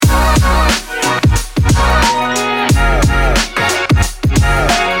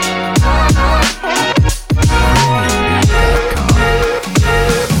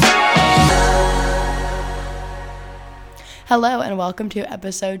Hello and welcome to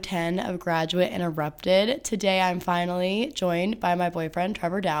episode 10 of Graduate Interrupted. Today I'm finally joined by my boyfriend,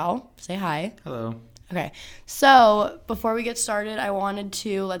 Trevor Dow. Say hi. Hello. Okay, so before we get started, I wanted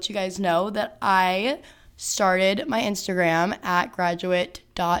to let you guys know that I started my Instagram at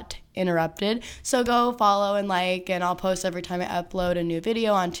graduate.interrupted. So go follow and like, and I'll post every time I upload a new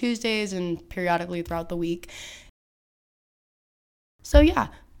video on Tuesdays and periodically throughout the week. So yeah,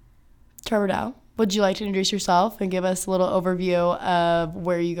 Trevor Dow, would you like to introduce yourself and give us a little overview of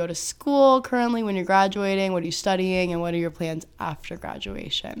where you go to school currently when you're graduating, what are you studying, and what are your plans after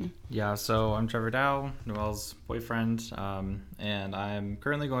graduation? Yeah, so I'm Trevor Dow, Noel's boyfriend, and I'm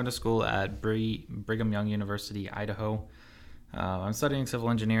currently going to school at Brigham Young University, Idaho. I'm studying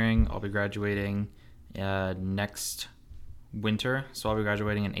civil engineering. I'll be graduating next winter, so I'll be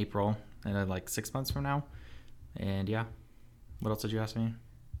graduating in April, and like 6 months from now. And yeah, what else did you ask me?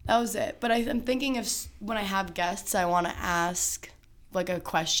 That was it. But I'm thinking of when I have guests, I want to ask like a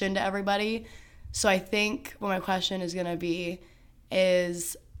question to everybody. So I think what my question is going to be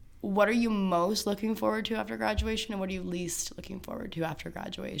is, what are you most looking forward to after graduation, and what are you least looking forward to after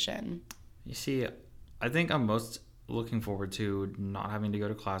graduation? You see, I think I'm most looking forward to not having to go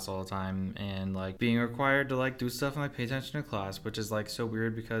to class all the time and like being required to like do stuff and like pay attention to class, which is like so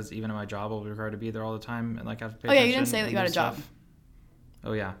weird because even in my job I'll be required to be there all the time and like have to pay attention. Oh yeah, you didn't say that you got a job.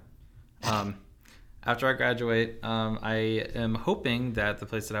 Oh yeah. After I graduate, I am hoping that the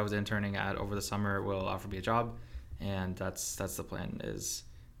place that I was interning at over the summer will offer me a job, and that's the plan, is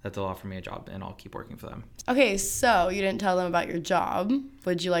that they'll offer me a job and I'll keep working for them. Okay, so you didn't tell them about your job.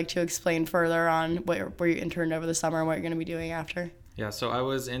 Would you like to explain further on where you interned over the summer and what you're going to be doing after? Yeah, so I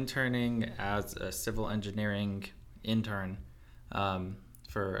was interning as a civil engineering intern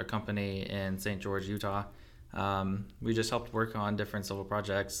for a company in St. George, Utah. We just helped work on different civil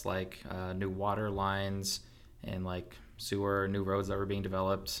projects like new water lines and like sewer, new roads that were being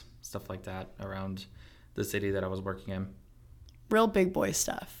developed, stuff like that around the city that I was working in. Real big boy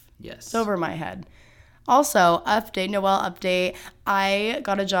stuff. Yes. It's over my head. Also, Noel update, I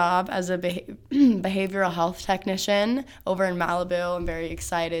got a job as a behavioral health technician over in Malibu. I'm very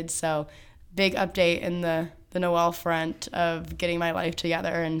excited. So big update in the Noel front of getting my life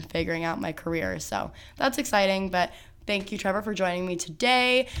together and figuring out my career. So that's exciting, but thank you, Trevor, for joining me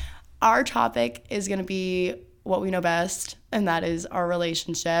today. Our topic is going to be what we know best, and that is our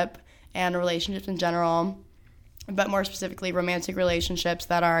relationship and relationships in general, but more specifically romantic relationships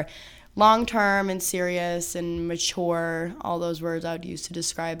that are long-term and serious and mature, all those words I would use to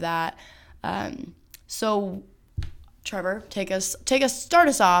describe that. So Trevor, start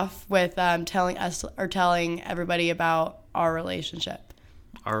us off with telling everybody about our relationship.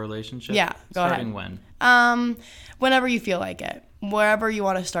 Our relationship? Yeah, go ahead. Starting when? Whenever you feel like it. Wherever you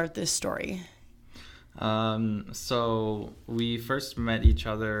want to start this story. So we first met each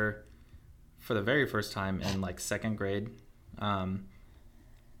other for the very first time in like second grade.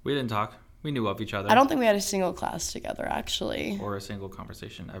 We didn't talk. We knew of each other. I don't think we had a single class together, actually. Or a single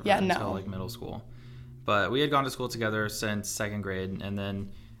conversation ever until like middle school. But we had gone to school together since second grade, and then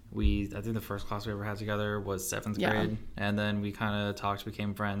I think the first class we ever had together was seventh grade, and then we kind of talked,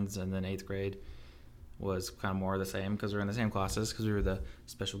 became friends, and then eighth grade was kind of more the same because we were in the same classes because we were the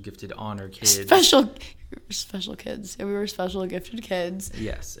special gifted honor kids. Special kids. Yeah, we were special gifted kids.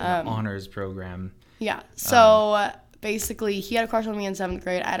 Yes, in the honors program. Yeah, so basically he had a crush on me in seventh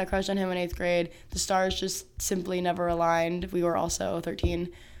grade. I had a crush on him in eighth grade. The stars just simply never aligned. We were also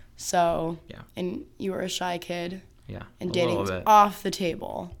 13. So, yeah. And you were a shy kid. Yeah, and dating's off the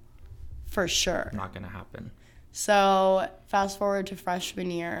table, for sure. Not going to happen. So, fast forward to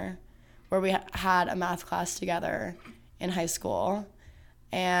freshman year, where we had a math class together in high school.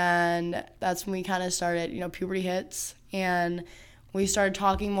 And that's when we kind of started, puberty hits. And we started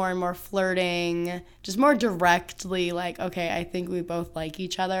talking more and more, flirting, just more directly, like, okay, I think we both like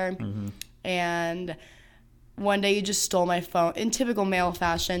each other. Mm-hmm. And one day you just stole my phone. In typical male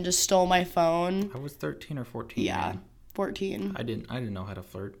fashion, just stole my phone. I was 13 or 14. Yeah, man. 14. I didn't know how to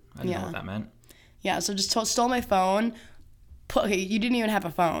flirt. I didn't know what that meant. Yeah, so just stole my phone. Okay, you didn't even have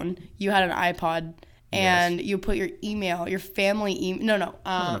a phone. You had an iPod, and you put your email, your family email. No. It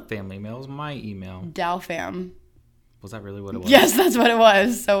wasn't a family email. It was my email. Dowfam. Was that really what it was? Yes, that's what it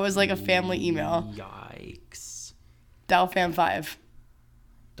was. So it was like a family email. Yikes. Dowfam5.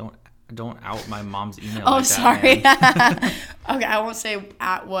 Don't out my mom's email. Oh, like sorry. That, Okay, I won't say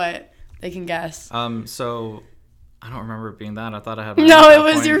at what. They can guess. So I don't remember it being that. I thought I had. No, it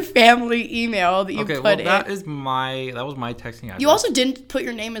was your family email that you put in. Okay, well, that was my texting address. You also didn't put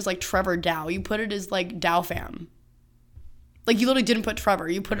your name as like Trevor Dow. You put it as like Dowfam. Like, you literally didn't put Trevor.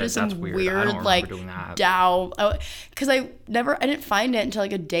 You put it as some That's weird. I weird, don't remember like, doing that. Dow. Because I didn't find it until,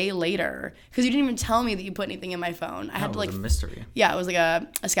 like, a day later. Because you didn't even tell me that you put anything in my phone. I had to, like. It was a mystery. Yeah, it was, like, a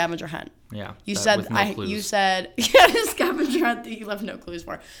scavenger hunt. Yeah. You said, with no clues. you said, yeah, a scavenger hunt that you left no clues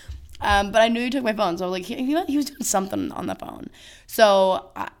for. But I knew you took my phone. So, like, he was doing something on the phone.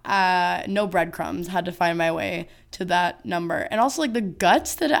 So, no breadcrumbs. Had to find my way to that number. And also, like, the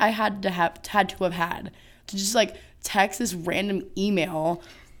guts that I had to have had to just, like, text this random email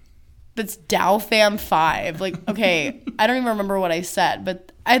that's DowFam5. Like, okay, I don't even remember what I said,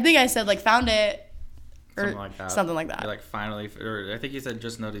 but I think I said, like, found it. Or something like that. You're like, finally, or I think you said,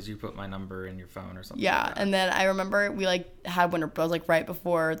 just noticed you put my number in your phone or something. Yeah, like that. and then I remember we, like, had winter, it was, like, right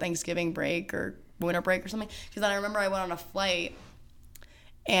before Thanksgiving break or winter break or something. Because then I remember I went on a flight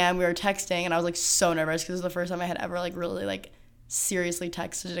and we were texting, and I was, like, so nervous because it was the first time I had ever, like, really, like, seriously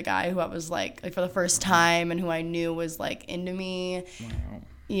texted a guy who I was, like for the first time and who I knew was, like, into me. Wow.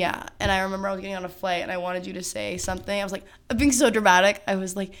 Yeah, and I remember I was getting on a flight and I wanted you to say something. I was like, I'm being so dramatic. I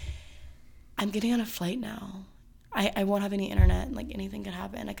was like, I'm getting on a flight now. I won't have any internet, and, like, anything could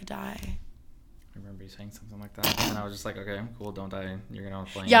happen. I could die. I remember you saying something like that, and I was just like, okay, cool, don't die. You're getting on a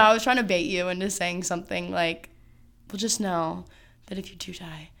plane. Yeah, I was trying to bait you into saying something like, well, just know that if you do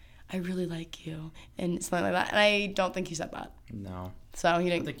die, I really like you, and something like that. And I don't think you said that. No. So you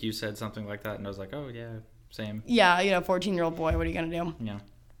didn't. I think you said something like that, and I was like, oh, yeah, same. Yeah, 14-year-old boy, what are you going to do? Yeah.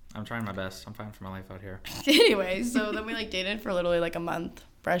 I'm trying my best. I'm fighting for my life out here. Anyway, so then we, like, dated for literally, like, a month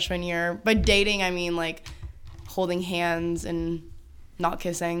freshman year. By dating, I mean, like, holding hands and not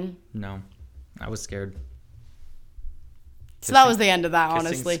kissing. No. I was scared. So that was the end of that, Kissing's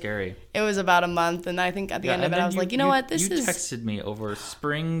honestly. Scary. It was about a month, and I think at the end of it, I was like, you know what, this is... You texted me over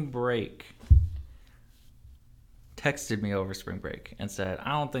spring break. And said,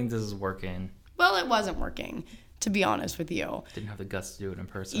 I don't think this is working. Well, it wasn't working, to be honest with you. Didn't have the guts to do it in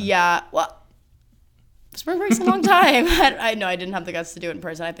person. Yeah, well, spring break's a long time. I know I didn't have the guts to do it in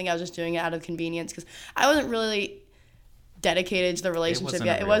person. I think I was just doing it out of convenience because I wasn't really dedicated to the relationship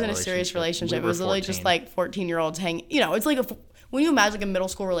yet. It wasn't a serious relationship. It was literally just, like, 14-year-olds hanging. It's like when you imagine, like, a middle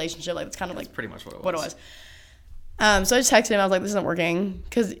school relationship, like, it's kind of like pretty much what it was. So I just texted him. I was like, this isn't working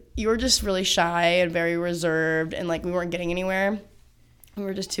because you were just really shy and very reserved, and, like, we weren't getting anywhere. We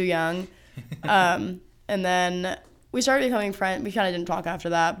were just too young. And then we started becoming friends. We kind of didn't talk after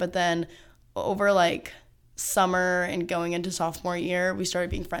that, but then over, like, summer and going into sophomore year, we started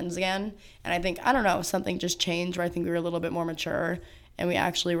being friends again. And I think, I don't know, something just changed where I think we were a little bit more mature, and we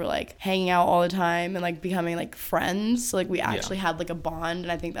actually were, like, hanging out all the time and, like, becoming, like, friends. So, like, we actually had, like, a bond,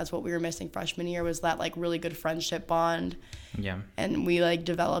 and I think that's what we were missing freshman year was that, like, really good friendship bond. Yeah. And we, like,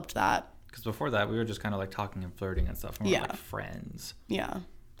 developed that. Because before that, we were just kind of, like, talking and flirting and stuff. We were like friends. Yeah.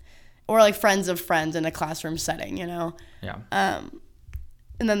 Or, like, friends of friends in a classroom setting, Yeah.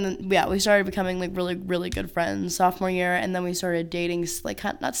 And then, we started becoming, like, really, really good friends sophomore year. And then we started dating, like,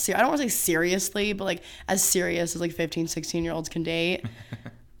 not serious. I don't want to say seriously, but, like, as serious as, like, 15, 16-year-olds can date.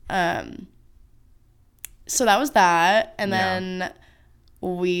 So that was that. And then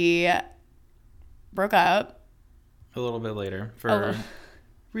we broke up. A little bit later for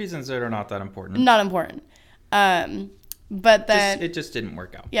reasons that are not that important. Not important. But then... it just didn't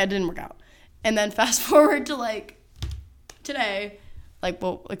work out. Yeah, it didn't work out. And then fast forward to, like, today... like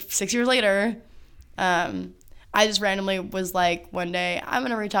 6 years later, I just randomly was like, one day, I'm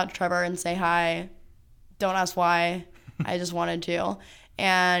going to reach out to Trevor and say hi. Don't ask why. I just wanted to.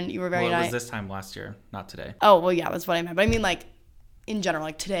 And you were very nice. Well, it was this time last year, not today. Oh, well, yeah, that's what I meant. But I mean, like, in general,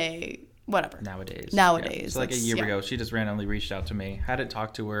 like, today, whatever. Nowadays. Yeah. So, like, a year ago, she just randomly reached out to me. Hadn't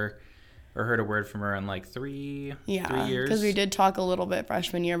talked to her or heard a word from her in, like, 3 years. Because we did talk a little bit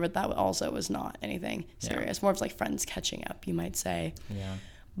freshman year, but that also was not anything serious. More of, like, friends catching up, you might say. Yeah.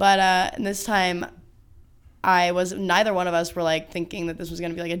 But this time, neither one of us were, like, thinking that this was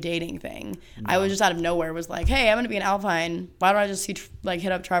going to be, like, a dating thing. No. I was just out of nowhere was like, hey, I'm going to be in Alpine. Why don't I just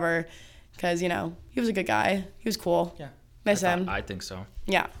hit up Trevor? Because, he was a good guy. He was cool. Yeah. Miss him. I think so.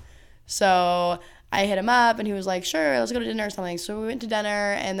 Yeah. So I hit him up, and he was like, sure, let's go to dinner or something. So we went to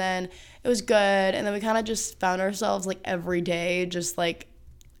dinner, and then it was good. And then we kind of just found ourselves, like, every day just, like,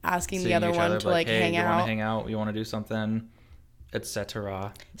 asking the other one to, like, hang out. You want to hang out? You want to do something?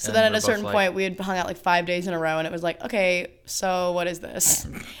 Etc. So then at a certain point, we had hung out, like, 5 days in a row, and it was like, okay, so what is this?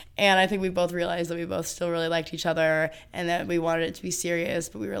 And I think we both realized that we both still really liked each other and that we wanted it to be serious.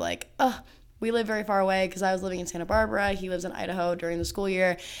 But we were like, we live very far away because I was living in Santa Barbara. He lives in Idaho during the school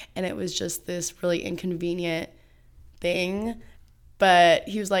year. And it was just this really inconvenient thing. But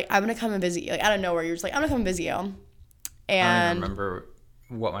he was like, I'm going to come and visit you. Like, out of nowhere, you're just like, I'm going to come and visit you. And I don't even remember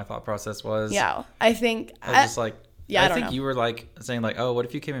what my thought process was. Yeah, I think... I was just like, Yeah, I don't think know. you were like saying like, oh, what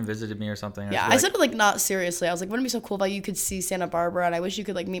if you came and visited me or something? Yeah, I I said it like not seriously. I was like, wouldn't it be so cool if you could see Santa Barbara, and I wish you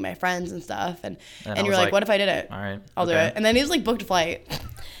could like meet my friends and stuff. And I you were was like, what if I did it? All right, I'll do okay. it. And then he was like, booked a flight.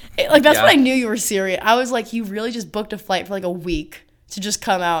 Like that's Yeah. when I knew you were serious. I was like, you really just booked a flight for like a week to just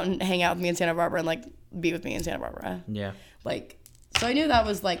come out and hang out with me in Santa Barbara and like be with me in Santa Barbara. Yeah. Like, so I knew that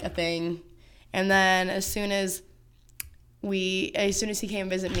was like a thing. And then as soon as he came and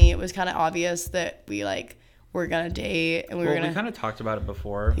visit me, it was kind of obvious that we like were gonna date, and we kind of talked about it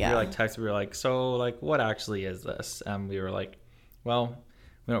before. Yeah. We were like texted. We were like, so like, what actually is this? And we were like, well,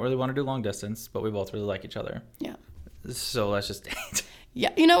 we don't really want to do long distance, but we both really like each other. Yeah. So let's just date.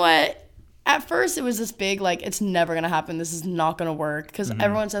 Yeah. You know what? At first, it was this big, like, it's never going to happen. This is not going to work. Because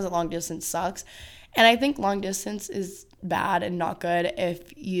everyone says that long distance sucks. And I think long distance is bad and not good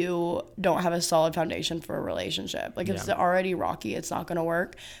if you don't have a solid foundation for a relationship. Like, if it's already rocky, it's not going to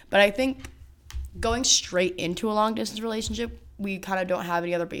work. But I think going straight into a long distance relationship, we kind of don't have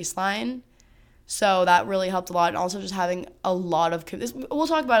any other baseline. So that really helped a lot. And also just having a lot of, we'll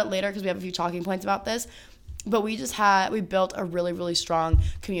talk about it later because we have a few talking points about this. But we built a really, really strong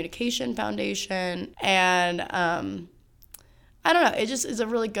communication foundation. And I don't know, it just is a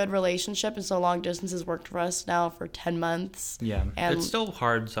really good relationship. And so long distance has worked for us now for 10 months. Yeah. And it's still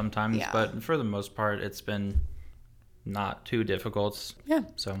hard sometimes, but for the most part, it's been not too difficult. Yeah.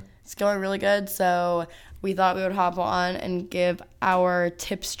 So it's going really good. So we thought we would hop on and give our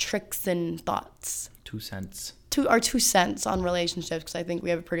tips, tricks, and thoughts. 2 cents. Our 2 cents on relationships, because I think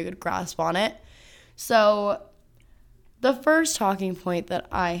we have a pretty good grasp on it. So the first talking point that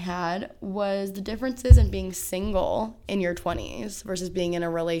I had was the differences in being single in your 20s versus being in a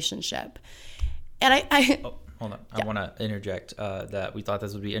relationship. And Oh, hold on. Yeah. I want to interject that we thought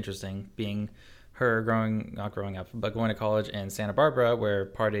this would be interesting, being her not growing up, but going to college in Santa Barbara, where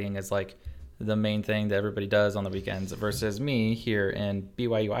partying is like the main thing that everybody does on the weekends, versus me here in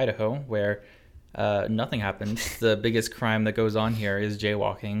BYU, Idaho, where nothing happens. The biggest crime that goes on here is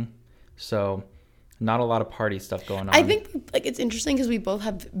jaywalking. So not a lot of party stuff going on. I think like it's interesting because we both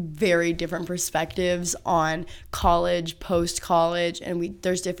have very different perspectives on college, post-college, and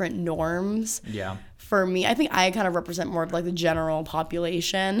there's different norms. Yeah. For me, I think I kind of represent more of like the general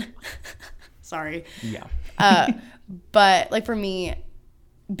population. Sorry. Yeah. But like for me,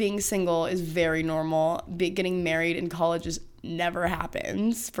 being single is very normal. Getting married in college never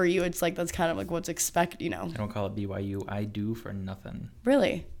happens. For you, it's like that's kind of like what's expected, you know. I don't call it BYU. I do for nothing.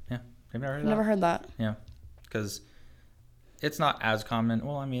 Really? Yeah. Have you I've never heard that. Yeah. Because it's not as common.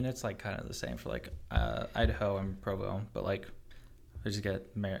 Well, I mean, it's like kind of the same for like Idaho and Provo, but like they just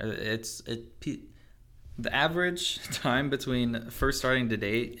get married. The average time between first starting to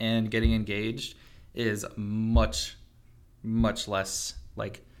date and getting engaged is much, much less.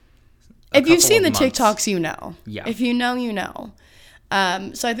 Like, if you've seen the months. TikToks, you know. Yeah. If you know, you know.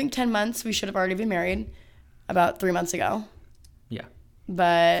 So I think 10 months we should have already been married about 3 months ago. Yeah.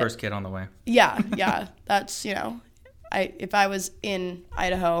 But first kid on the way. Yeah. That's, you know, if I was in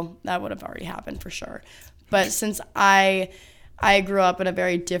Idaho, that would have already happened for sure. But since I grew up in a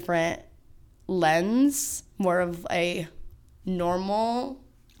very different lens, more of a normal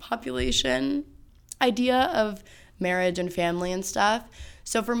population idea of marriage and family and stuff.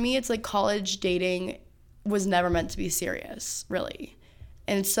 So for me, it's like college dating was never meant to be serious, really.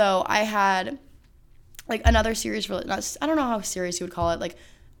 And so I had like another serious, I don't know how serious you would call it, like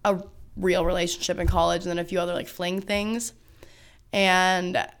a real relationship in college, and then a few other like fling things.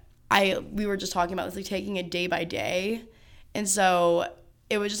 And we were just talking about this, like taking it day by day. And so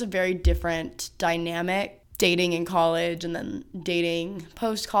it was just a very different dynamic. Dating in college and then dating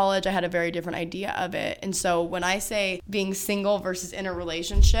post-college, I had a very different idea of it. And so when I say being single versus in a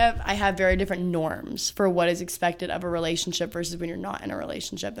relationship, I have very different norms for what is expected of a relationship versus when you're not in a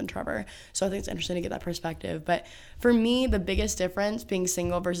relationship than Trevor. So I think it's interesting to get that perspective. But for me, the biggest difference being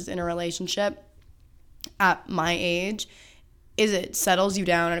single versus in a relationship at my age is it settles you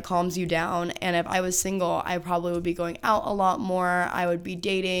down and it calms you down. And if I was single, I probably would be going out a lot more. I would be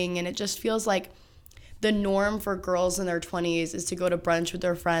dating, and it just feels like the norm for girls in their 20s is to go to brunch with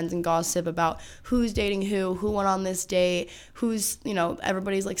their friends and gossip about who's dating who went on this date, who's, you know,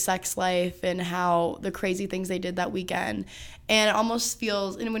 everybody's like sex life and how the crazy things they did that weekend. And it almost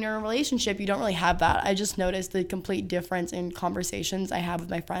feels, and when you're in a relationship, you don't really have that. I just noticed the complete difference in conversations I have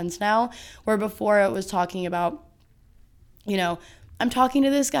with my friends now, where before it was talking about, you know, I'm talking to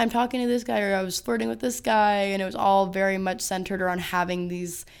this guy, or I was flirting with this guy, and it was all very much centered around having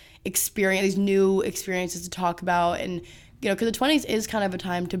these new experiences to talk about. And, you know, because the 20s is kind of a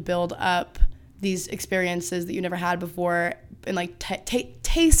time to build up these experiences that you never had before and like take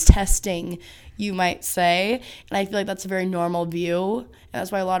taste testing, you might say. And I feel like that's a very normal view. And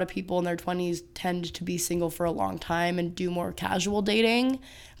that's why a lot of people in their 20s tend to be single for a long time and do more casual dating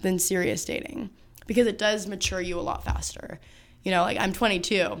than serious dating, because it does mature you a lot faster. You know, like I'm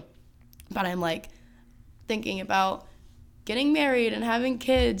 22, but I'm like thinking about getting married and having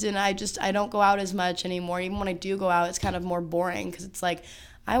kids, and I don't go out as much anymore. Even when I do go out, it's kind of more boring, because it's like,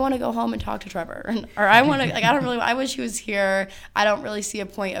 I want to go home and talk to Trevor, or I want to, like, I wish he was here. I don't really see a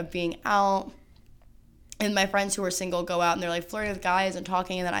point of being out. And my friends who are single go out and they're like flirting with guys and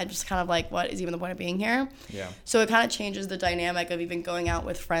talking, and then I just kind of like, what is even the point of being here? Yeah. So it kind of changes the dynamic of even going out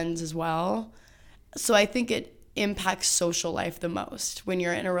with friends as well. So I think it impacts social life the most. When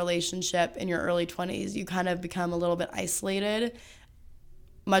you're in a relationship in your early 20s, you kind of become a little bit isolated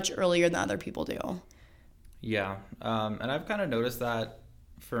much earlier than other people do. Yeah. And I've kind of noticed that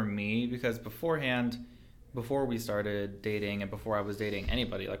for me, because before we started dating and before I was dating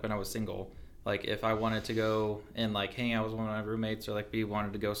anybody, like when I was single, like if I wanted to go and like hang out with one of my roommates, or like we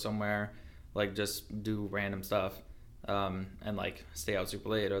wanted to go somewhere, like just do random stuff, and like stay out super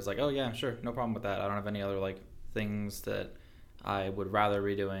late, I was like, oh yeah, sure, no problem with that. I don't have any other like things that I would rather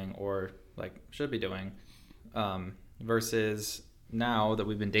be doing or like should be doing. Versus now that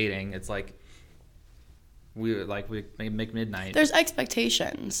we've been dating, it's like we make midnight. There's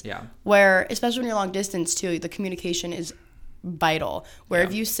expectations. Yeah. Where, especially when you're long distance too, the communication is vital. Where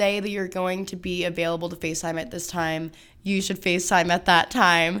if you say that you're going to be available to FaceTime at this time, you should FaceTime at that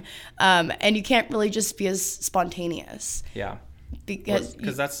time. And you can't really just be as spontaneous. Yeah. Because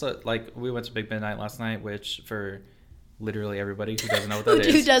that's like, we went to Big Midnight last night, which for literally everybody who doesn't know what that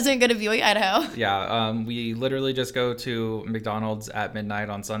is. Who doesn't go to Buick, Idaho. Yeah. We literally just go to McDonald's at midnight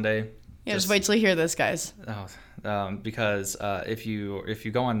on Sunday. Yeah, just wait till you hear this, guys. Because if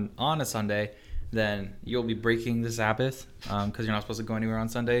you go on a Sunday, then you'll be breaking the Sabbath, because you're not supposed to go anywhere on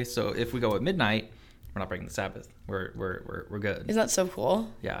Sunday. So if we go at midnight, we're not breaking the Sabbath. We're good. Isn't that so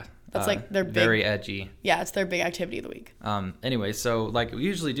cool? Yeah. That's like their big, very edgy. Yeah, it's their big activity of the week. Anyway, so like we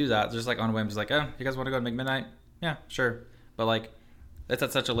usually do that just like on a whim, just like, oh, you guys want to go to midnight? Yeah, sure. But like it's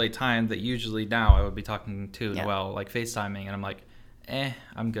at such a late time that usually now I would be talking to Noel, like FaceTiming, and I'm like,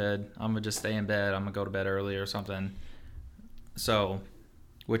 I'm good. I'm gonna just stay in bed. I'm gonna go to bed early or something. So,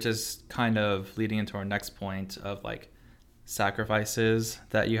 which is kind of leading into our next point of like sacrifices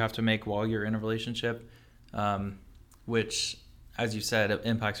that you have to make while you're in a relationship, which, as you said, it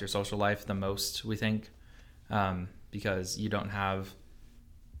impacts your social life the most, we think, because you don't have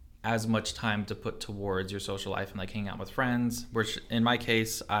as much time to put towards your social life and like hang out with friends, which in my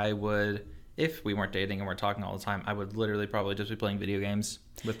case, I would, if we weren't dating and we're talking all the time, I would literally probably just be playing video games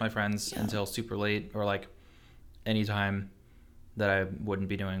with my friends until super late, or like anytime that I wouldn't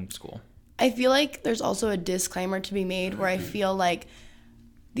be doing school. I feel like there's also a disclaimer to be made where I feel like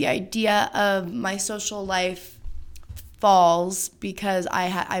the idea of my social life falls because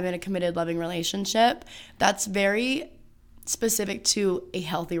I'm in a committed, loving relationship. That's very specific to a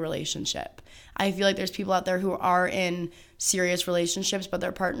healthy relationship. I feel like there's people out there who are in serious relationships, but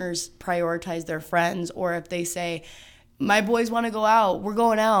their partners prioritize their friends, or if they say, my boys want to go out, we're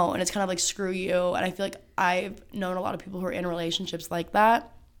going out, and it's kind of like, screw you. And I feel like I've known a lot of people who are in relationships like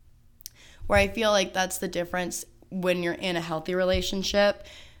that, where I feel like that's the difference when you're in a healthy relationship,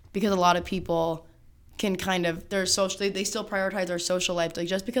 because a lot of people can kind of, they still prioritize their social life. Like,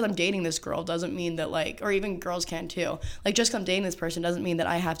 just because I'm dating this girl doesn't mean that, like, or even girls can too, like, just because I'm dating this person doesn't mean that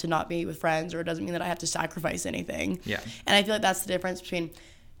I have to not be with friends, or it doesn't mean that I have to sacrifice anything. Yeah. And I feel like that's the difference between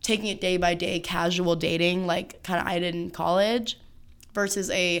taking it day by day, casual dating, like kind of I did in college,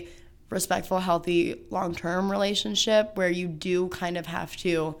 versus a respectful, healthy, long-term relationship where you do kind of have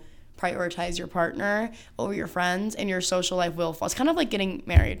to prioritize your partner over your friends, and your social life will fall. It's kind of like getting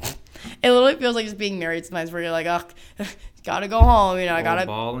married. It literally feels like just being married sometimes, where you're like, oh, gotta go home, you know, I gotta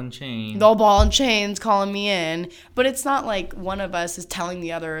ball and chain. The ball and chain's calling me in. But it's not like one of us is telling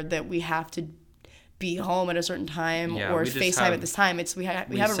the other that we have to be home at a certain time, or FaceTime at this time. It's we have a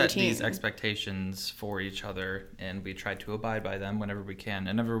routine. We set these expectations for each other, and we try to abide by them whenever we can.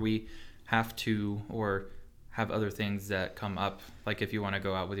 And whenever we have to, or have other things that come up, like if you want to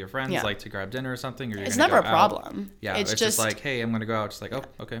go out with your friends, like to grab dinner or something, or you're it's gonna never go a problem. Out. Yeah, it's just like, hey, I'm gonna go out. Just like, oh,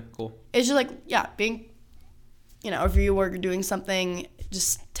 okay, cool. It's just like, being, you know, if you were doing something,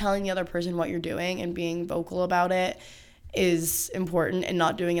 just telling the other person what you're doing and being vocal about it is important, and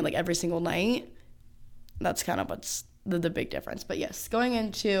not doing it like every single night. That's kind of what's the big difference. But yes, going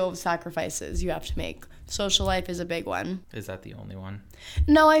into sacrifices you have to make. Social life is a big one. Is that the only one?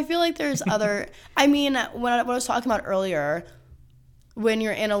 No, I feel like there's other. I mean, what I was talking about earlier, when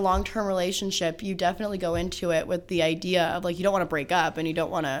you're in a long-term relationship, you definitely go into it with the idea of like you don't want to break up and you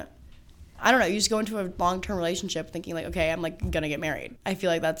don't want to, I don't know, you just go into a long-term relationship thinking like, okay, I'm like gonna get married. I feel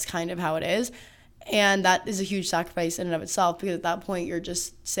like that's kind of how it is. And that is a huge sacrifice in and of itself, because at that point you're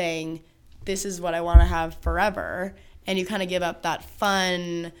just saying, this is what I want to have forever. And you kind of give up that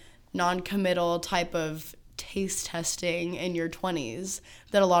fun, non-committal type of taste testing in your 20s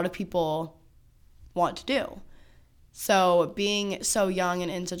that a lot of people want to do. So being so young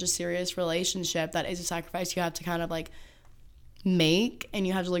and in such a serious relationship, that is a sacrifice you have to kind of like make, and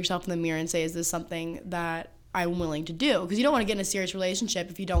you have to look yourself in the mirror and say, is this something that I'm willing to do? Because you don't want to get in a serious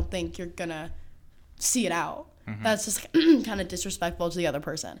relationship if you don't think you're going to see it out. Mm-hmm. That's just kind of disrespectful to the other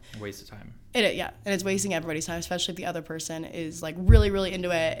person. Waste of time. Yeah, and it's wasting everybody's time, especially if the other person is like really, really into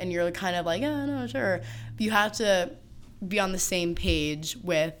it and you're kind of like, yeah, no, sure. You have to be on the same page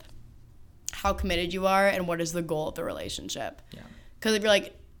with how committed you are and what is the goal of the relationship. Yeah. Because if you're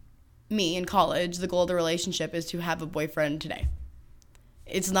like me in college, the goal of the relationship is to have a boyfriend today.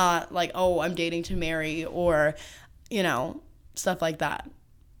 It's not like, oh, I'm dating to marry or, you know, stuff like that.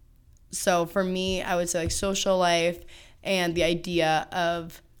 So for me, I would say like social life and the idea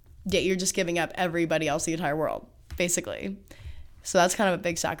of you're just giving up everybody else, the entire world, basically. So that's kind of a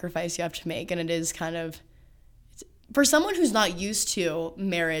big sacrifice you have to make. And it is kind of, for someone who's not used to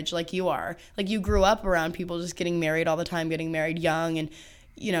marriage like you are, like you grew up around people just getting married all the time, getting married young, and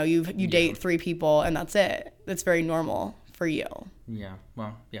you know, you date 3 people and that's it. That's very normal for you. Yeah.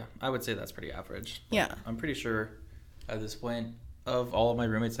 Well, yeah, I would say that's pretty average. Yeah. I'm pretty sure at this point, of all of my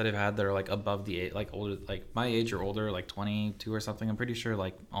roommates that I've had that are like above the age, like older, like my age or older, like 22 or something, I'm pretty sure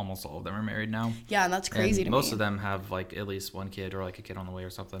like almost all of them are married now. Yeah, and that's crazy to me. Most of them have like at least one kid or like a kid on the way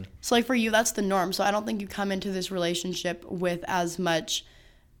or something. So like for you, that's the norm. So I don't think you come into this relationship with as much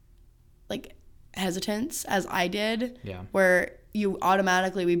like hesitance as I did. Yeah. Where you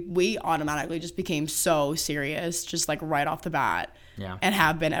automatically, we automatically just became so serious, just like right off the bat. Yeah. And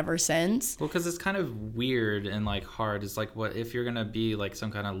have been ever since. Well, because it's kind of weird and like hard. It's like, what if you're gonna be like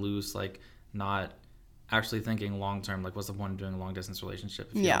some kind of loose, like not actually thinking long term? Like, what's the point of doing a long distance relationship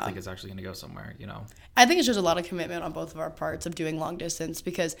if you don't think it's actually gonna go somewhere? You know. I think it's just a lot of commitment on both of our parts of doing long distance,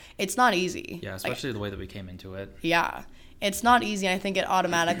 because it's not easy. Yeah, especially the way that we came into it. Yeah. It's not easy, and I think it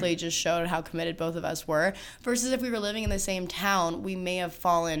automatically just showed how committed both of us were. Versus if we were living in the same town, we may have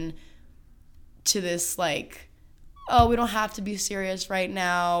fallen to this like, oh, we don't have to be serious right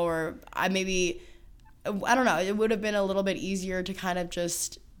now, or I don't know, it would have been a little bit easier to kind of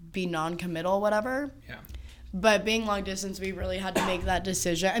just be non-committal, whatever. Yeah. But being long distance, we really had to make that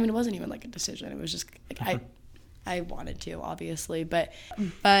decision. I mean, it wasn't even like a decision. It was just like I wanted to, obviously, but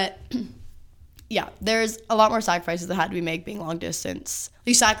yeah, there's a lot more sacrifices that had to be made being long distance.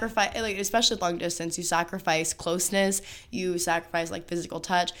 You sacrifice, like especially long distance, you sacrifice closeness, you sacrifice like physical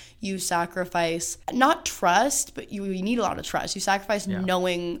touch, you sacrifice not trust, but you need a lot of trust. You sacrifice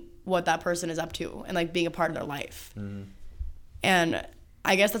knowing what that person is up to and like being a part of their life. Mm-hmm. And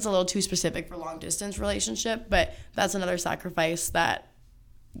I guess that's a little too specific for long distance relationship, but that's another sacrifice that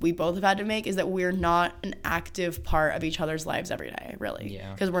we both have had to make, is that we're not an active part of each other's lives every day, really.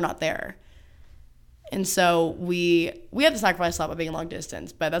 Yeah. Because we're not there. And so we have to sacrifice a lot by being long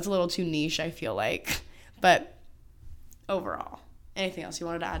distance, but that's a little too niche, I feel like. But overall, anything else you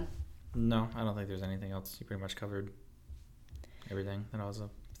wanted to add? No, I don't think there's anything else. You pretty much covered everything that I was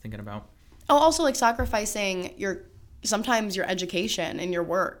thinking about. Oh, also like sacrificing sometimes your education and your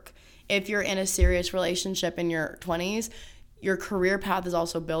work. If you're in a serious relationship in your 20s, your career path is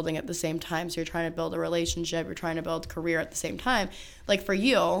also building at the same time. So you're trying to build a relationship, you're trying to build career at the same time. Like for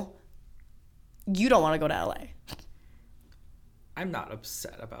you don't want to go to LA. I'm not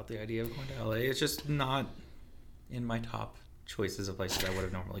upset about the idea of going to LA. It's just not in my top choices of places I would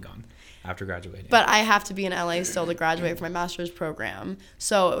have normally gone after graduating. But I have to be in LA still to graduate for my master's program.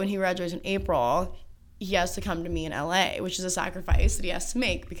 So when he graduates in April, he has to come to me in LA, which is a sacrifice that he has to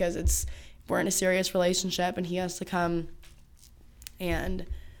make because we're in a serious relationship and he has to come, and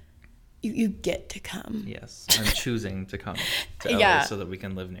you get to come. Yes, I'm choosing to come to LA so that we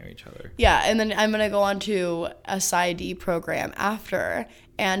can live near each other. Yeah, and then I'm going to go on to a PsyD program after,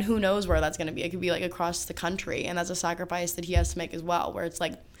 and who knows where that's going to be. It could be like across the country, and that's a sacrifice that he has to make as well, where it's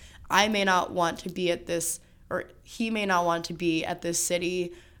like I may not want to be at this, or he may not want to be at this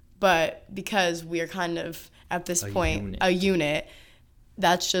city, but because we are kind of at this point a unit,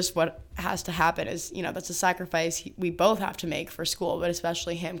 that's just what has to happen. Is, you know, that's a sacrifice we both have to make for school, but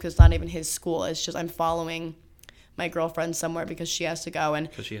especially him, because it's not even his school. It's just I'm following my girlfriend somewhere because she has to go, and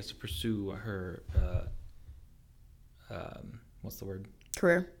because she has to pursue her what's the word?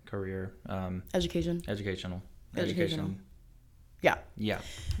 Career. Educational. Yeah. Yeah.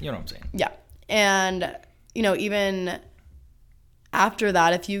 You know what I'm saying. Yeah. And, you know, even after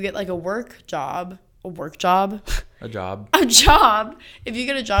that, if you get like a job, if you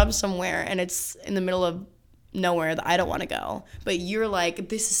get a job somewhere and it's in the middle of nowhere that I don't want to go, but you're like,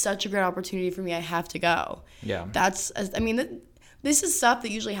 this is such a great opportunity for me, I have to go. Yeah. This is stuff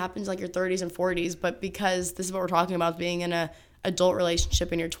that usually happens like your 30s and 40s, but because this is what we're talking about, being in a adult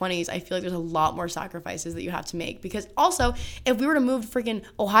relationship in your 20s, I feel like there's a lot more sacrifices that you have to make. Because also, if we were to move to freaking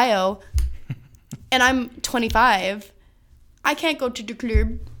Ohio and I'm 25, I can't go to the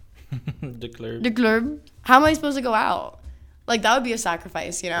club. The club. How am I supposed to go out? Like, that would be a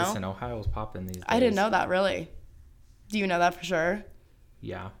sacrifice, you know? Listen, Ohio's popping these days. I didn't know that, really. Do you know that for sure?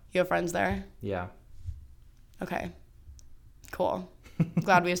 Yeah. You have friends there? Yeah. Okay. Cool.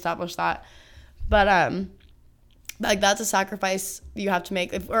 Glad we established that. But, like, that's a sacrifice you have to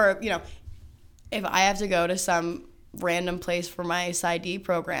make. If I have to go to some random place for my PsyD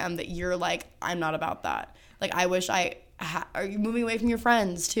program that you're like, I'm not about that. Like, I wish are you moving away from your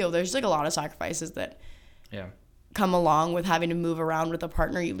friends, too? There's, like, a lot of sacrifices that come along with having to move around with a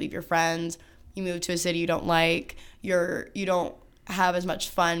partner. You leave your friends. You move to a city you don't like. You don't have as much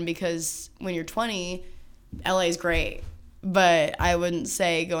fun because when you're 20, LA is great. But I wouldn't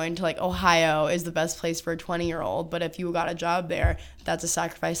say going to, like, Ohio is the best place for a 20-year-old. But if you got a job there, that's a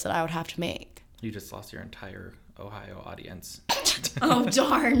sacrifice that I would have to make. You just lost your entire Ohio audience. Oh,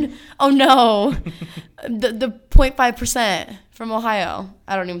 darn. Oh, no. The 0.5% from Ohio.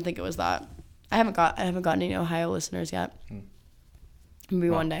 I don't even think it was that. I haven't gotten any Ohio listeners yet. Maybe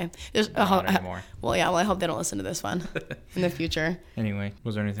one day. Not anymore. Well, yeah. Well, I hope they don't listen to this one in the future. Anyway,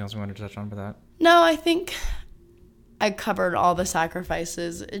 was there anything else we wanted to touch on for that? No, I think I covered all the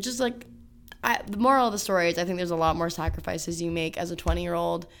sacrifices. It's just like, the moral of the story is I think there's a lot more sacrifices you make as a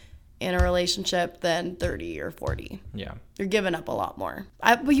 20-year-old in a relationship than 30 or 40. Yeah. You're giving up a lot more.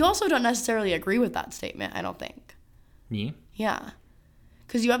 But you also don't necessarily agree with that statement, I don't think. Me? Yeah.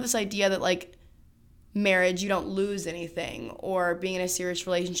 Because you have this idea that, like, marriage, you don't lose anything, or being in a serious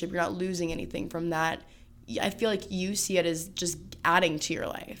relationship, you're not losing anything from that. I feel like you see it as just adding to your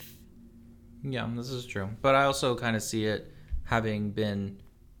life. Yeah, this is true. But I also kind of see it having been,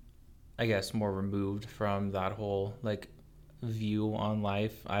 I guess, more removed from that whole, like, view on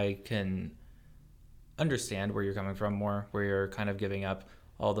life. I can understand where you're coming from more, where you're kind of giving up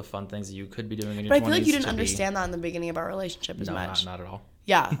all the fun things that you could be doing in your 20s. But I feel like you didn't understand that in the beginning of our relationship as much. No, not at all.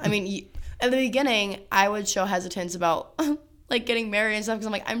 Yeah. I mean, at the beginning, I would show hesitance about, like, getting married and stuff because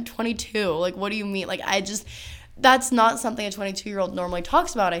I'm like, I'm 22. Like, what do you mean? Like, that's not something a 22-year-old normally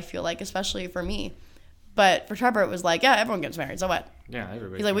talks about, I feel like, especially for me. But for Trevor, it was like, yeah, everyone gets married. So what? Yeah,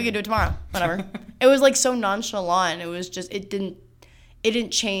 everybody. He's like, we could do it tomorrow. Whatever. It was, like, so nonchalant. It was just, it didn't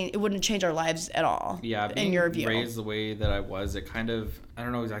change. It wouldn't change our lives at all. Yeah, in your view. Raised the way that I was, it kind of, I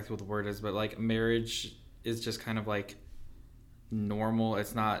don't know exactly what the word is, but, like, marriage is just kind of, like, normal.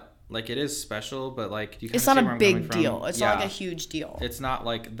 It's not, like, it is special, but, like, you kind it's of not a big deal. It's not like a huge deal. It's not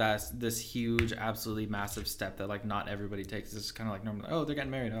like this huge, absolutely massive step that, like, not everybody takes. It's kind of like normal. Oh, they're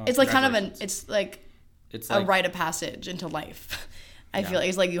getting married. Oh, it's like kind of it's like a like, rite of passage into life. I feel like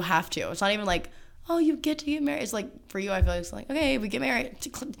it's like you have to. It's not even like, oh, you get to get married. It's like, for you, I feel like it's like, okay, we get married.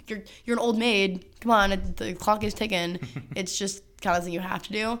 You're an old maid. Come on, the clock is ticking. It's just kind of thing you have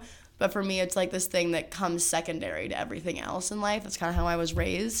to do. But for me, it's like this thing that comes secondary to everything else in life. That's kind of how I was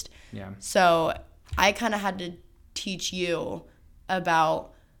raised. Yeah. So I kind of had to teach you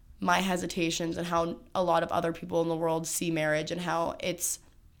about my hesitations and how a lot of other people in the world see marriage and how it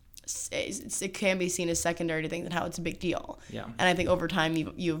can be seen as secondary to things and how it's a big deal. Yeah. And I think over time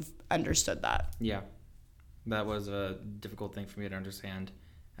you've understood that. Yeah. That was a difficult thing for me to understand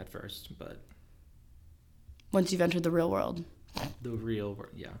at first, but once you've entered the real world. The real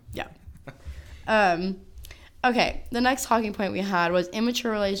world, yeah. Yeah. Okay, the next talking point we had was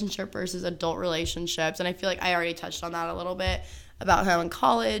immature relationship versus adult relationships. And I feel like I already touched on that a little bit about how in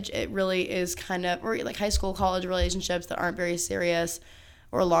college it really is kind of, or like high school, college relationships that aren't very serious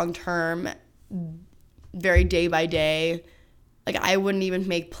or long-term, very day by day. Like, I wouldn't even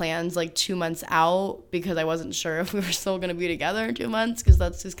make plans like 2 months out because I wasn't sure if we were still going to be together in 2 months, because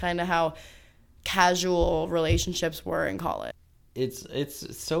that's just kind of how casual relationships were in college. It's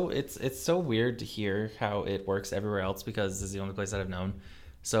so weird to hear how it works everywhere else, because this is the only place that I've known.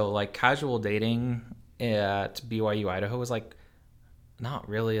 So, like, casual dating at BYU Idaho is like not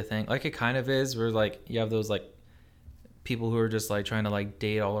really a thing. Like, it kind of is, where like you have those like people who are just like trying to like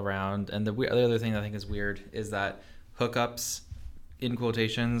date all around. And the other thing I think is weird is that hookups, in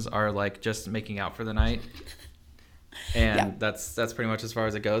quotations, are like just making out for the night. And that's pretty much as far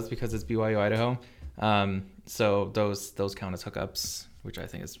as it goes, because it's BYU Idaho. So those count as hookups, which I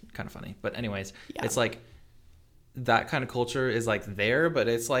think is kind of funny. But anyways, it's like that kind of culture is like there, but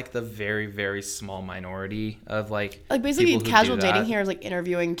it's like the very, very small minority of like basically casual dating here is like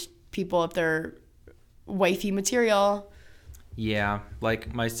interviewing people if they're wifey material. Yeah,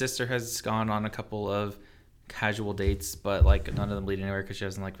 like my sister has gone on a couple of casual dates, but like none of them lead anywhere because she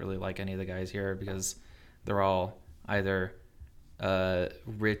doesn't like really like any of the guys here because they're all either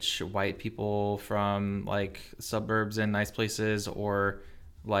rich white people from like suburbs and nice places or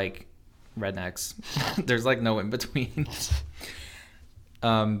like rednecks. There's like no in between.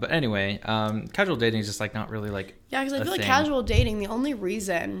 But anyway, casual dating is just like not really like because I feel like casual dating, the only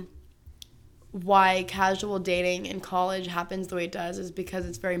reason why casual dating in college happens the way it does is because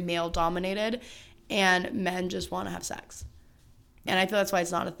it's very male dominated and men just want to have sex. And I feel that's why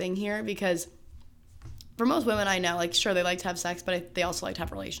it's not a thing here, because for most women I know, like, sure, they like to have sex, but they also like to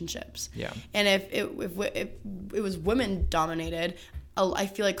have relationships. Yeah. And if it was women dominated, I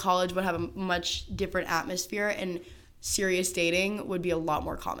feel like college would have a much different atmosphere and serious dating would be a lot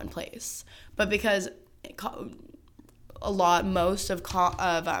more commonplace. But because most of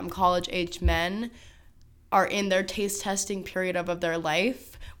college-age men are in their taste testing period of their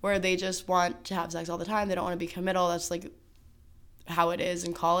life where they just want to have sex all the time. They don't want to be committal. That's like how it is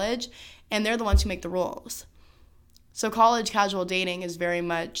in college. And they're the ones who make the rules. So college casual dating is very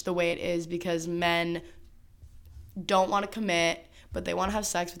much the way it is because men don't want to commit, but they want to have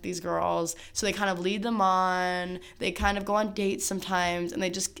sex with these girls. So they kind of lead them on. They kind of go on dates sometimes, and they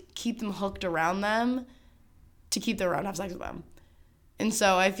just keep them hooked around them to keep them around and have sex with them. And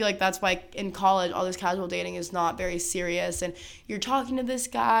so I feel like that's why in college, all this casual dating is not very serious. And you're talking to this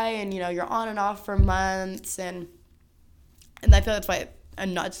guy, and, you're on and off for months. And I feel that's why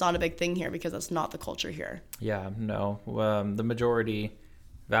it's not a big thing here, because that's not the culture here. Yeah, no. The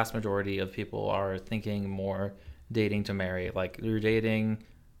vast majority of people are thinking more dating to marry. Like, you're dating,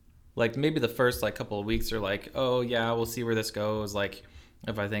 like, maybe the first, like, couple of weeks are like, oh, yeah, we'll see where this goes. Like,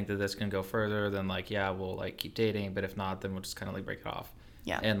 if I think that this can go further, then, like, yeah, we'll, like, keep dating. But if not, then we'll just kind of, like, break it off.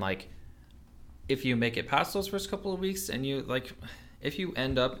 Yeah. And, like, if you make it past those first couple of weeks and you, like, if you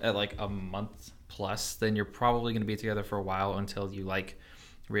end up at, like, a month plus, then you're probably going to be together for a while until you, like,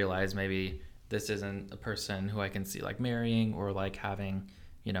 realize maybe this isn't a person who I can see, like, marrying or, like, having,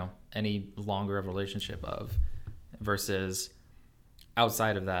 any longer of a relationship of. Versus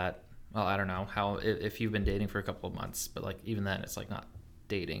outside of that, well, I don't know how, if you've been dating for a couple of months, but, like, even then it's, like, not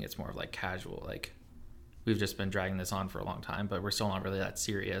dating. It's more of, like, casual. Like, we've just been dragging this on for a long time, but we're still not really that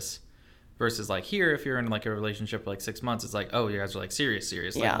serious. Versus, like, here, if you're in, like, a relationship for, like, 6 months, it's like, oh, you guys are, like, serious.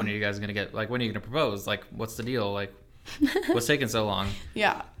 Like, when are you guys going to get, like, when are you going to propose? Like, what's the deal? Like, what's taking so long?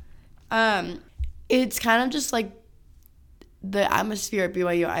 Yeah. It's kind of just, like, the atmosphere at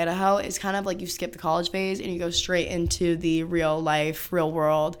BYU Idaho is kind of like you skip the college phase and you go straight into the real life, real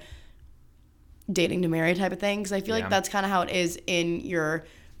world dating to marry type of thing. Because I feel like that's kind of how it is in your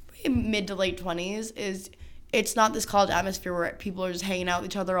mid to late 20s. It's not this college atmosphere where people are just hanging out with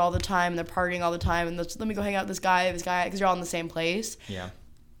each other all the time and they're partying all the time and let me go hang out with this guy, because you're all in the same place. Yeah.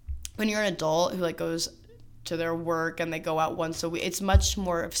 When you're an adult who, like, goes to their work and they go out once a week, it's much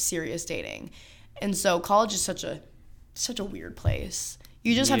more of serious dating. And so college is such a weird place.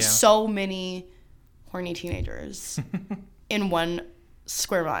 You just have so many horny teenagers in one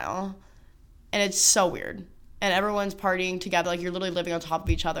square mile, and it's so weird. And everyone's partying together, like, you're literally living on top of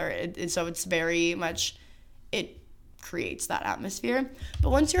each other. So it's very much, it creates that atmosphere.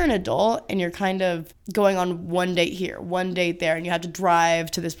 But once you're an adult and you're kind of going on one date here, one date there, and you have to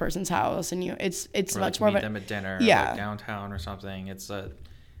drive to this person's house, and it's or, like, much more of meet them at dinner, or, like, downtown or something.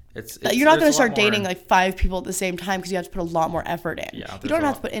 You're not going to start dating, like, 5 people at the same time, because you have to put a lot more effort in. Yeah, you don't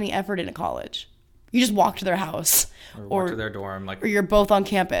have to put any effort in at college. You just walk to their house or walk to their dorm, like, or you're both on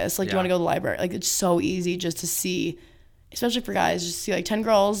campus. Like, you want to go to the library. Like, it's so easy just to see, especially for guys, just see, like, 10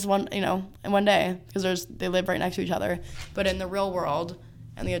 girls in one day, because they live right next to each other. But in the real world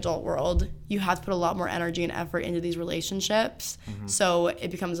and the adult world, you have to put a lot more energy and effort into these relationships. Mm-hmm. So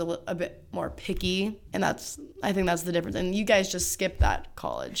it becomes a bit more picky, and I think that's the difference. And you guys just skip that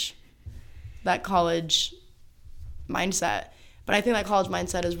college mindset. But I think that college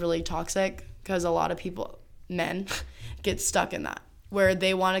mindset is really toxic, because a lot of people, men, get stuck in that, where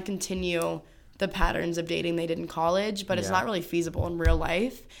they want to continue the patterns of dating they did in college, but it's not really feasible in real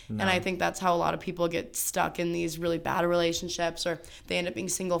life. No. And I think that's how a lot of people get stuck in these really bad relationships, or they end up being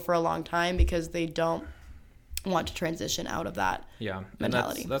single for a long time because they don't want to transition out of that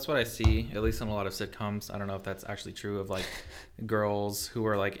mentality. And that's what I see, at least in a lot of sitcoms. I don't know if that's actually true of, like, girls who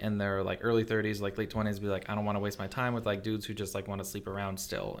are, like, in their, like, early 30s, like, late 20s, be like, I don't want to waste my time with, like, dudes who just, like, want to sleep around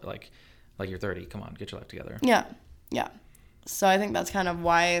still. Like, Like, you're 30. Come on, get your life together. Yeah. Yeah. So I think that's kind of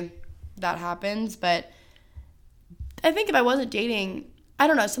why that happens. But I think if I wasn't dating, I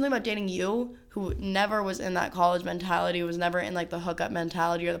don't know, something about dating you, who never was in that college mentality, was never in, like, the hookup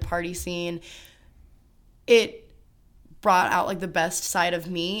mentality or the party scene, it brought out, like, the best side of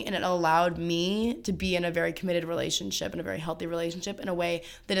me, and it allowed me to be in a very committed relationship and a very healthy relationship in a way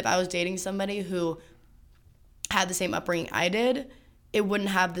that if I was dating somebody who had the same upbringing I did, it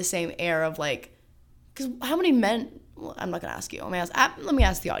wouldn't have the same air of, like, because how many men, well, I'm not going to ask you, let me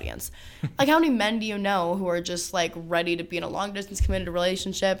ask the audience. Like, how many men do you know who are just, like, ready to be in a long-distance committed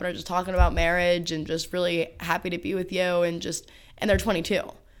relationship and are just talking about marriage and just really happy to be with you and they're 22?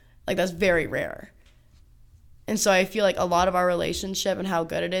 Like, that's very rare. And so I feel like a lot of our relationship and how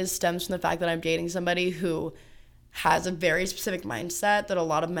good it is stems from the fact that I'm dating somebody who has a very specific mindset that a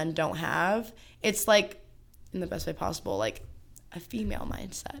lot of men don't have. It's like, in the best way possible, like a female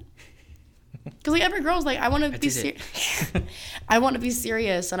mindset. Because, like, every girl's like, I want to be serious. I want to be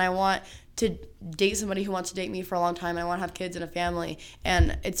serious, and I want to date somebody who wants to date me for a long time. And I want to have kids and a family.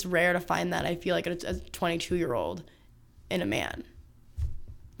 And it's rare to find that, I feel like, as a 22-year-old in a man.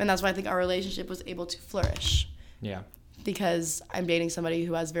 And that's why I think our relationship was able to flourish. Yeah. Because I'm dating somebody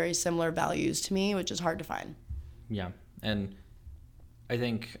who has very similar values to me, which is hard to find. Yeah. And I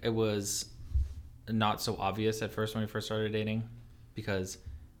think it was not so obvious at first when we first started dating because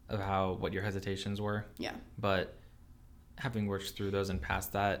of what your hesitations were. Yeah. But having worked through those and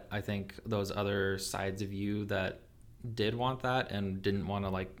past that, I think those other sides of you that did want that and didn't want to,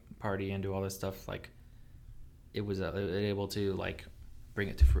 like, party and do all this stuff, like, it was able to, like, bring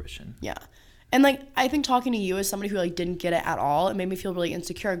it to fruition. Yeah. And, like, I think talking to you as somebody who, like, didn't get it at all, it made me feel really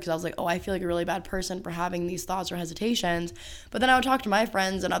insecure because I was like, oh, I feel like a really bad person for having these thoughts or hesitations. But then I would talk to my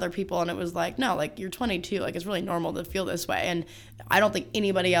friends and other people, and it was like, no, like, you're 22. Like, it's really normal to feel this way. And I don't think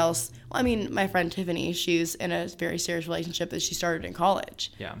anybody else, well, I mean, my friend Tiffany, she's in a very serious relationship that she started in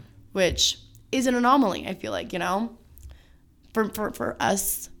college. Yeah. Which is an anomaly, I feel like, you know, for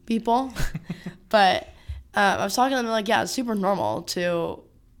us people. But I was talking to them, like, yeah, it's super normal to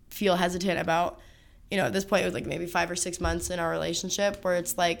feel hesitant about, you know, at this point it was like maybe 5 or 6 months in our relationship where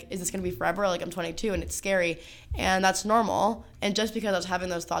it's like, is this going to be forever? Like, I'm 22 and it's scary, and that's normal. And just because I was having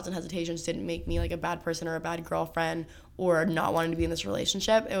those thoughts and hesitations didn't make me like a bad person or a bad girlfriend or not wanting to be in this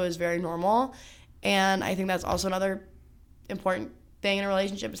relationship. It was very normal. And I think that's also another important thing in a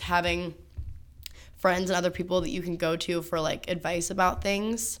relationship is having friends and other people that you can go to for, like, advice about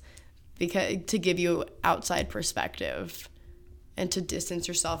things, because to give you outside perspective and to distance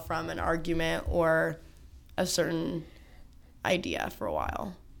yourself from an argument or a certain idea for a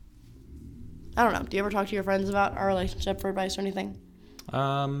while. I don't know. Do you ever talk to your friends about our relationship for advice or anything?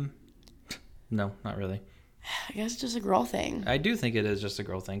 No, not really. I guess it's just a girl thing. I do think it is just a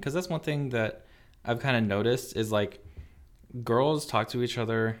girl thing because that's one thing that I've kind of noticed is, like, girls talk to each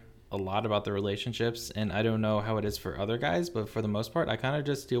other a lot about their relationships, and I don't know how it is for other guys, but for the most part, I kind of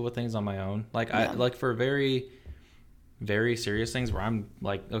just deal with things on my own. Like, yeah. I like for very, very serious things where I'm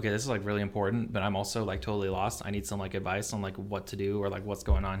like, okay, this is, like, really important, but I'm also, like, totally lost. I need some, like, advice on, like, what to do or, like, what's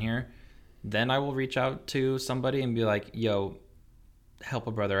going on here. Then I will reach out to somebody and be like, yo, help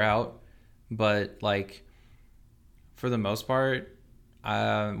a brother out. But, like, for the most part,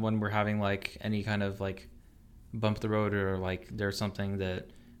 when we're having, like, any kind of, like, bump the road or, like, there's something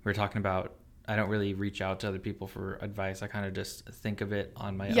that we're talking about, I don't really reach out to other people for advice. I kind of just think of it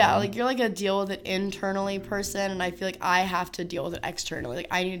on my own. Yeah, like, you're like a deal with it internally person, and I feel like I have to deal with it externally. Like,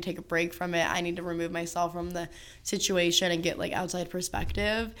 I need to take a break from it. I need to remove myself from the situation and get, like, outside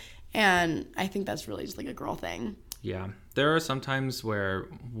perspective. And I think that's really just, like, a girl thing. Yeah. There are some times where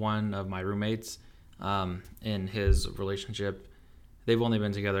one of my roommates in his relationship, they've only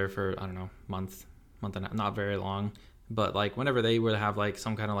been together for, I don't know, month and a half, not very long. But, like, whenever they would have, like,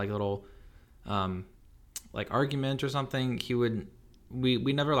 some kind of, like, little like argument or something,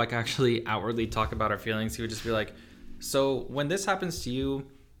 we never, like, actually outwardly talk about our feelings. He would just be like, so when this happens to you,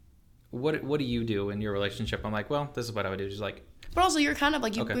 what do you do in your relationship? I'm like, well, this is what I would do. Just like, but also you're kind of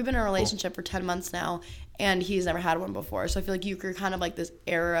like, okay, we've been in a relationship for 10 months now, and he's never had one before. So I feel like you're kind of like this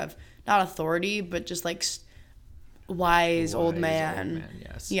era of not authority, but just like wise old man.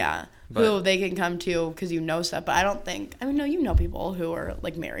 Yes. Yeah. Who they can come to because you know stuff. But I don't think, I mean, no, you know people who are,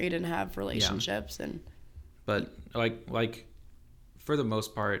 like, married and have relationships. Yeah. But like for the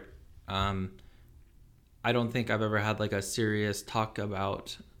most part, I don't think I've ever had, like, a serious talk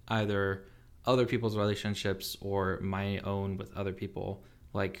about either other people's relationships or my own with other people.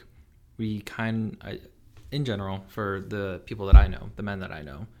 Like, in general, for the people that I know, the men that I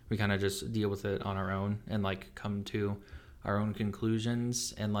know, we kind of just deal with it on our own and, like, come to our own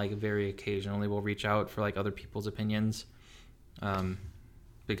conclusions, and like very occasionally we'll reach out for like other people's opinions,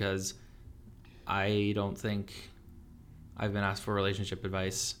 because I don't think I've been asked for relationship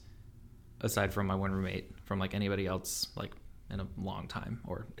advice aside from my one roommate from like anybody else like in a long time,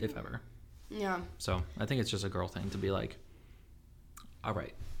 or if ever. Yeah. So I think it's just a girl thing to be like, all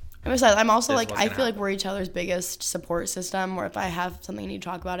right. Besides, I'm also like, I feel like we're each other's biggest support system, where if I have something I need to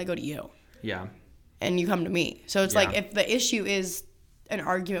talk about, I go to you. Yeah. And you come to me. So it's like, if the issue is an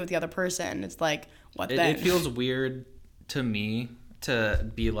argument with the other person, it's like, what then? It feels weird to me to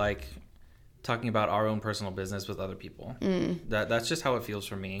be like talking about our own personal business with other people. That's just how it feels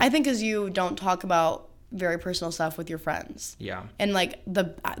for me. I think because you don't talk about very personal stuff with your friends. Yeah. And like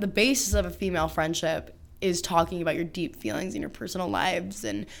the basis of a female friendship is talking about your deep feelings in your personal lives,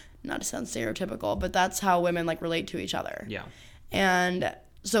 and not to sound stereotypical, but that's how women like relate to each other. Yeah. And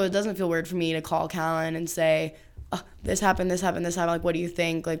so it doesn't feel weird for me to call Callan and say, oh, this happened. Like, what do you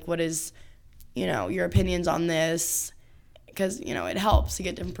think? Like, what is, your opinions on this? Because, it helps to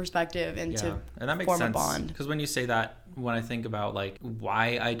get different perspective and to and that makes form sense, a bond. Because when you say that, when I think about like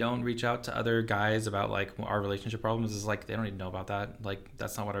why I don't reach out to other guys about like our relationship problems, is like they don't even know about that. Like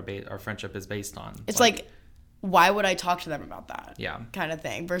that's not what our friendship is based on. It's like why would I talk to them about that? Yeah. Kind of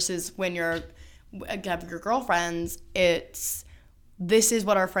thing. Versus when you have your girlfriends, this is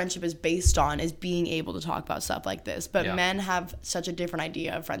what our friendship is based on, is being able to talk about stuff like this. But men have such a different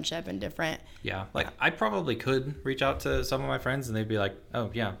idea of friendship and different. Yeah. Like I probably could reach out to some of my friends and they'd be like, oh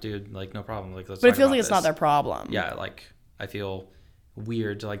yeah, dude, like no problem. Like let's But talk it feels about like it's this. not their problem. Yeah. Like I feel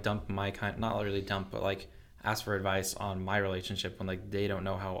weird to like dump not really dump, but like ask for advice on my relationship when like they don't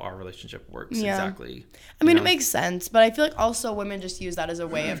know how our relationship works exactly. I mean, it makes sense, but I feel like also women just use that as a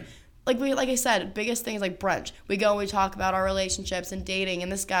way of like I said, biggest thing is like brunch. We go and we talk about our relationships and dating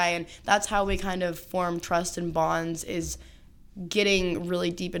and this guy, and that's how we kind of form trust and bonds, is getting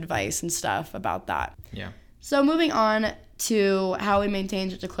really deep advice and stuff about that. Yeah. So moving on to how we maintain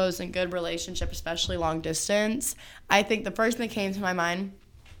such a close and good relationship, especially long distance, I think the first thing that came to my mind,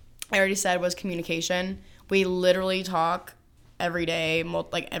 I already said, was communication. We literally talk every day,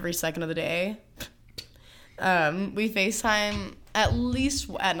 like every second of the day. We FaceTime at least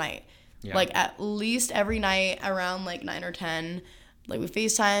at night. Yeah. Like at least every night around like 9 or 10. Like we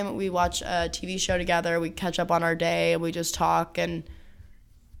FaceTime, we watch a TV show together, we catch up on our day, we just talk, and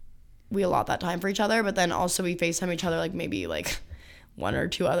we allot that time for each other. But then also we FaceTime each other like maybe like one or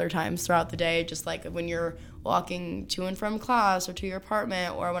two other times throughout the day, just like when you're walking to and from class or to your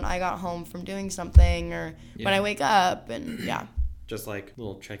apartment, or when I got home from doing something, or when I wake up, and just like a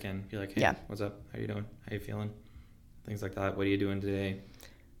little check-in, be like, hey, what's up, how you doing, how you feeling, things like that. What are you doing today,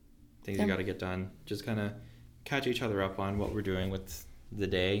 things you got to get done, just kind of catch each other up on what we're doing with the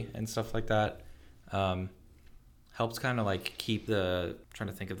day and stuff like that. Helps kind of like keep the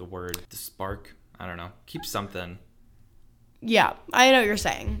spark, I don't know, keep something. Yeah, I know what you're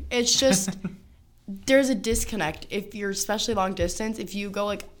saying. It's just there's a disconnect if you're, especially long distance, if you go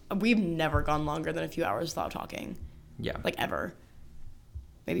like, we've never gone longer than a few hours without talking. Yeah. Like ever.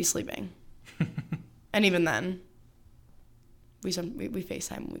 Maybe sleeping. And even then, we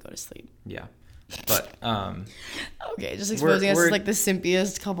FaceTime when we go to sleep. Yeah. But okay, just exposing us as like the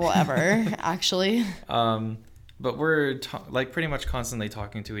simpiest couple ever, actually. But we're like pretty much constantly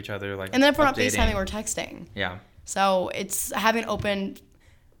talking to each other, like, and then if we're not FaceTiming, we're texting. Yeah. So it's having open,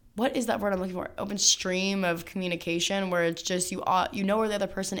 what is that word I'm looking for? Open stream of communication, where it's just you know where the other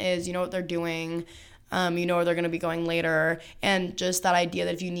person is, you know what they're doing, you know where they're going to be going later, and just that idea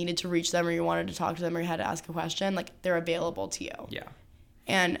that if you needed to reach them or you wanted to talk to them or you had to ask a question, like they're available to you. Yeah.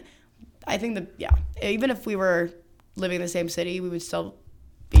 And I think even if we were living in the same city, we would still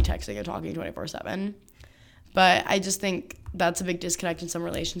be texting and talking 24/7. But I just think that's a big disconnect in some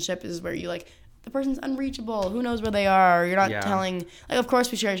relationship, is where you like, the person's unreachable. Who knows where they are? You're not telling. Like, of course,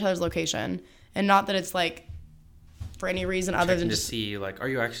 we share each other's location, and not that it's like for any reason other than just to see, like, are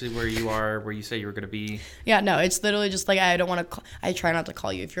you actually where you are, where you say you were gonna be? Yeah, no, it's literally just like, I don't want to. I try not to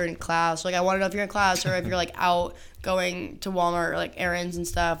call you if you're in class. Like, I want to know if you're in class, or if you're like out going to Walmart, or like errands and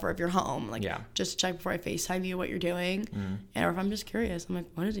stuff, or if you're home. Like, just check before I FaceTime you what you're doing, and or if I'm just curious, I'm like,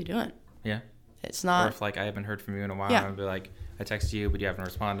 what is he doing? Yeah. It's not. Or if like I haven't heard from you in a while, I'd be like, I text you, but you haven't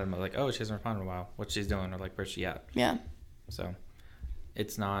responded. I'm like, oh, she hasn't responded in a while. What she's doing, or like, where's she at? Yeah. So,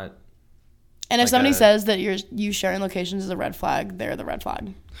 it's not. And if somebody says that you sharing locations is a red flag, they're the red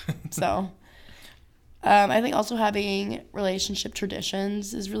flag. So, I think also having relationship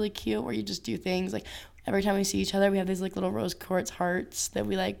traditions is really cute, where you just do things like every time we see each other, we have these like little rose quartz hearts that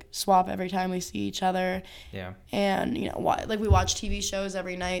we like swap every time we see each other. Yeah. And like we watch TV shows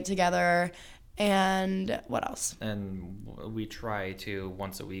every night together. And what else? And we try to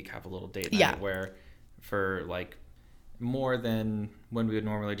once a week have a little date night Yeah. where for like more than when we would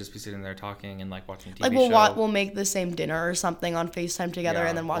normally just be sitting there talking and like watching a TV Like show. we'll make the same dinner or something on FaceTime together,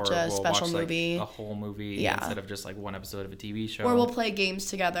 and then watch or a we'll special watch, like, movie. a whole movie Yeah. instead of just like one episode of a TV show. Or we'll play games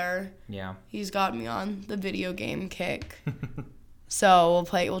together. Yeah. He's got me on the video game kick. So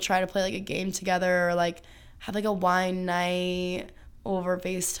we'll try to play like a game together, or like have like a wine night over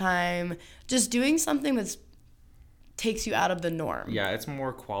FaceTime. Just doing something that's takes you out of the norm. Yeah, it's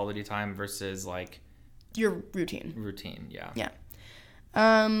more quality time versus like Your routine. Yeah. Yeah.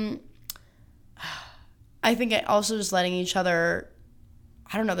 I think it also just letting each other,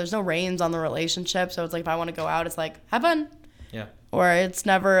 I don't know, there's no reins on the relationship. So it's like if I want to go out, it's like, have fun. Yeah. Or it's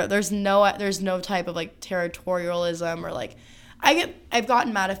never, there's no type of like territorialism, or like, I've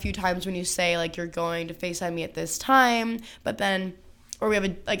gotten mad a few times when you say like you're going to FaceTime me at this time, but then, or we have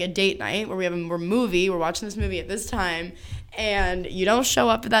a date night where we're watching this movie at this time, and you don't show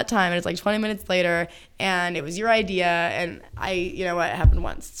up at that time, and it's like 20 minutes later, and it was your idea, and you know what, it happened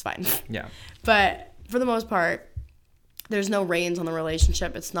once, it's fine. Yeah. But for the most part, there's no reins on the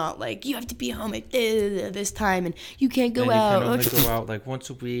relationship. It's not like you have to be home at this time and you can't go out. You can only go out like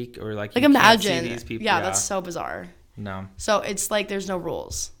once a week, or like you imagine. can't see these people. Yeah, that's so bizarre. No. So it's like there's no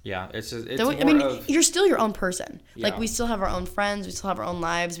rules. Yeah, it's you're still your own person. Yeah. Like we still have our own friends, we still have our own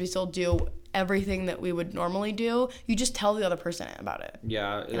lives, we still do everything that we would normally do. You just tell the other person about it.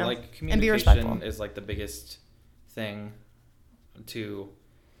 Yeah, you know? like communication And be respectful. is like the biggest thing to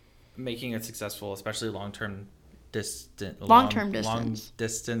making it successful, especially long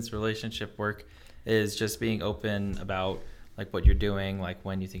distance relationship work, is just being open about like what you're doing, like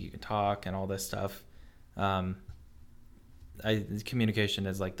when you think you can talk and all this stuff. Communication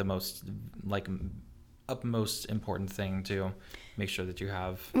is like the most like utmost important thing to make sure that you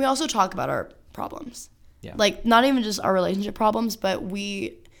have. We also talk about our problems. Yeah. Like not even just our relationship problems, but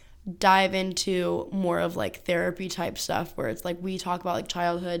we dive into more of like therapy type stuff where it's like we talk about like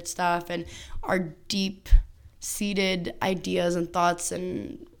childhood stuff and our deep seated ideas and thoughts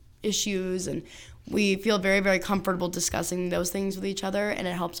and issues, and we feel very, very comfortable discussing those things with each other, and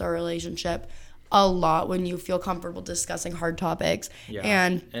it helps our relationship a lot when you feel comfortable discussing hard topics. Yeah.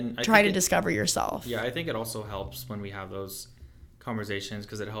 and try to discover yourself. Yeah, I think it also helps when we have those conversations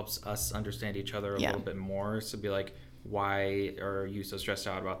because it helps us understand each other a little bit more. So be like, why are you so stressed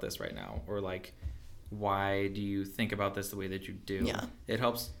out about this right now? Or like, why do you think about this the way that you do? Yeah. It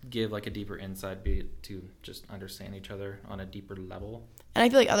helps give like a deeper insight to just understand each other on a deeper level. And I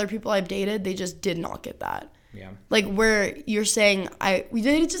feel like other people I've dated, they just did not get that. Yeah. Like where you're saying,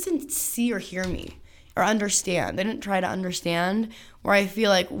 they just didn't see or hear me or understand. They didn't try to understand. Where I feel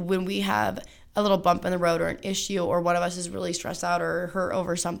like when we have a little bump in the road or an issue, or one of us is really stressed out or hurt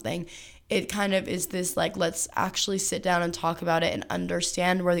over something, it kind of is this like, let's actually sit down and talk about it and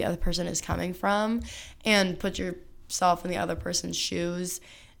understand where the other person is coming from and put yourself in the other person's shoes.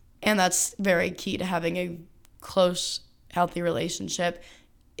 And that's very key to having a close, healthy relationship,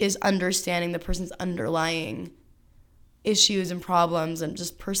 is understanding the person's underlying issues and problems and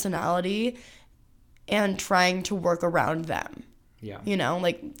just personality and trying to work around them. Yeah. You know,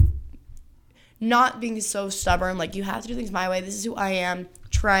 like not being so stubborn, like you have to do things my way, this is who I am,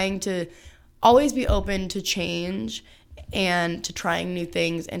 trying to always be open to change and to trying new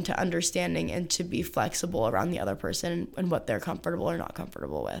things and to understanding and to be flexible around the other person and what they're comfortable or not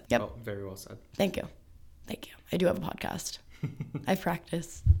comfortable with. Yep. Oh, very well said. Thank you. I do have a podcast. I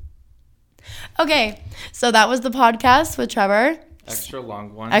practice. Okay, so that was the podcast with Trevor. Extra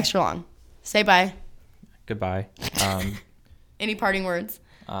long one. Extra long. Say bye. Goodbye. Any parting words?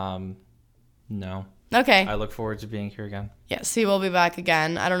 No. Okay. I look forward to being here again. Yes, he will be back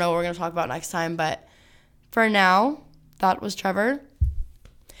again. I don't know what we're going to talk about next time, but for now, that was Trevor.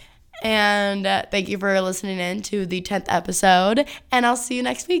 And thank you for listening in to the 10th episode, and I'll see you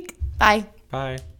next week. Bye. Bye.